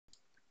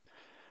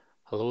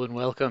Hello and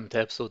welcome to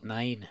episode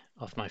 9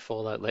 of my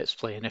Fallout Let's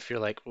Play. And if you're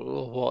like,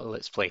 oh, what a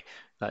Let's Play?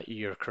 That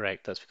you're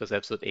correct. That's because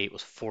episode 8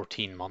 was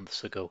 14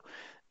 months ago,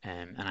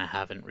 and I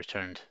haven't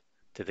returned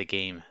to the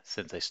game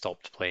since I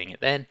stopped playing it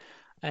then.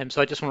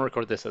 So I just want to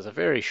record this as a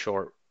very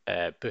short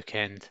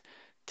bookend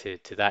to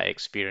that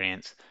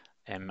experience.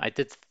 I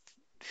did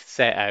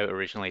set out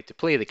originally to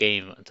play the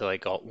game until I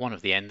got one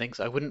of the endings.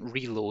 I wouldn't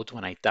reload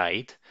when I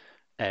died.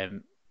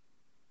 Um,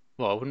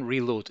 well, I wouldn't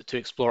reload to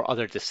explore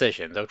other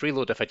decisions. I would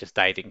reload if I just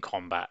died in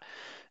combat.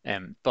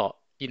 But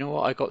you know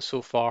what? I got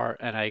so far,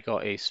 and I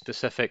got a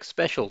specific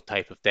special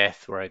type of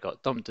death where I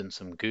got dumped in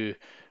some goo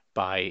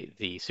by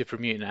the super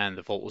mutant, and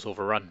the vault was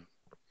overrun.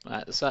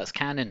 That's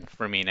canon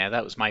for me now.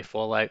 That was my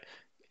Fallout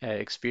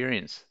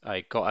experience.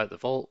 I got out the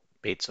vault,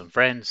 made some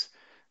friends,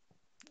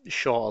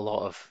 shot a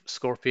lot of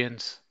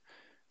scorpions,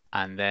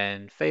 and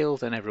then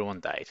failed, and everyone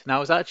died. Now, I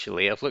was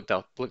actually, I've looked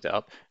it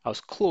up. I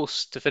was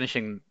close to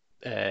finishing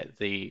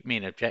the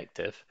main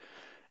objective,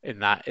 in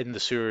that in the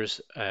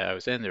sewers I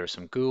was in, there were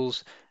some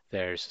ghouls,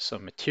 there's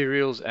some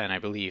materials, and I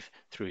believe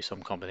through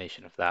some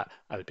combination of that,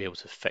 I would be able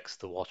to fix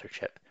the water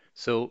chip.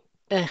 So,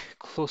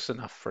 close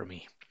enough for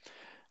me.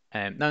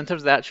 Now, in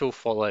terms of the actual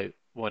Fallout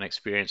 1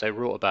 experience, I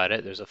wrote about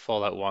it. There's a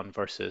Fallout 1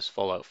 versus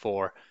Fallout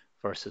 4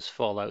 versus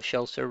Fallout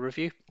Shelter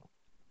review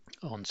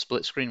on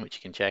split screen, which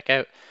you can check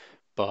out.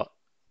 But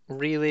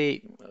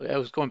really, I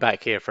was going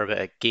back here for a bit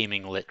of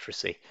gaming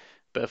literacy,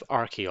 bit of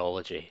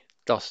archaeology,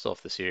 dust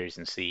off the series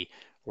and see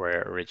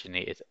where it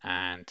originated.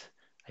 And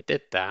I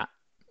did that,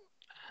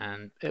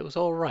 and it was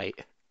all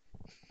right.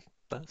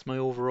 That's my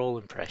overall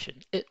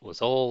impression. It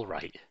was all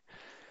right.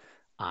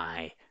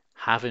 I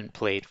haven't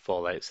played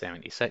Fallout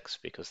 76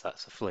 because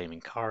that's a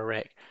flaming car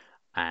wreck,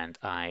 and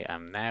I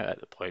am now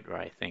at the point where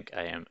I think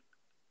I am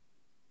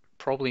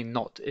probably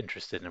not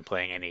interested in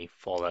playing any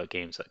Fallout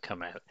games that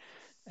come out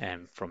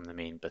from the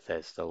main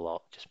Bethesda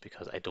lot, just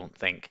because I don't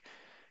think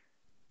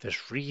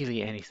there's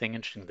really anything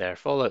interesting there.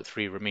 Fallout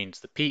 3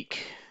 remains the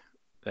peak,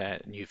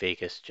 New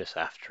Vegas just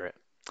after it.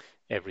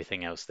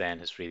 Everything else then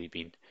has really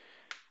been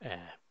uh,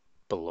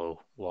 below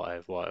what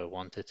I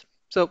wanted.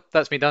 So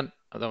that's me done.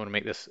 I don't want to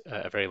make this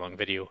a very long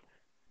video.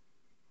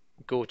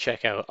 Go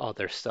check out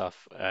other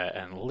stuff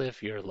and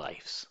live your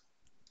lives.